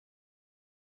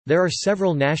There are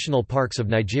several national parks of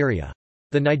Nigeria.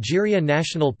 The Nigeria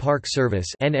National Park Service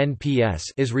 (NNPS)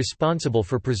 is responsible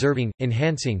for preserving,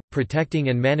 enhancing, protecting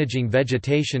and managing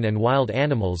vegetation and wild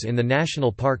animals in the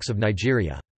national parks of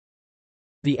Nigeria.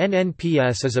 The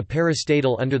NNPS is a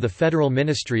parastatal under the Federal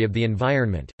Ministry of the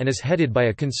Environment, and is headed by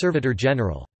a Conservator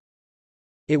General.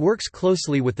 It works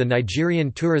closely with the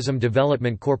Nigerian Tourism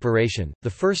Development Corporation. The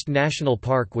first national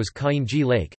park was Kainji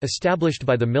Lake, established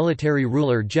by the military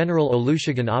ruler General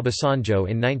Olusegun Obasanjo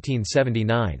in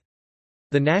 1979.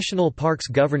 The National Parks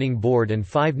Governing Board and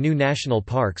 5 new national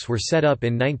parks were set up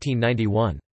in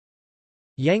 1991.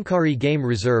 Yankari Game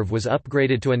Reserve was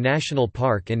upgraded to a national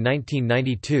park in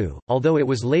 1992, although it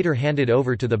was later handed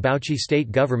over to the Bauchi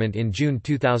state government in June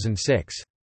 2006.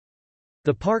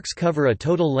 The parks cover a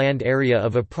total land area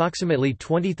of approximately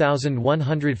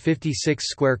 20,156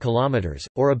 square kilometers,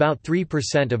 or about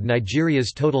 3% of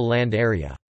Nigeria's total land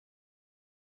area.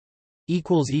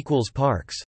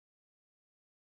 Parks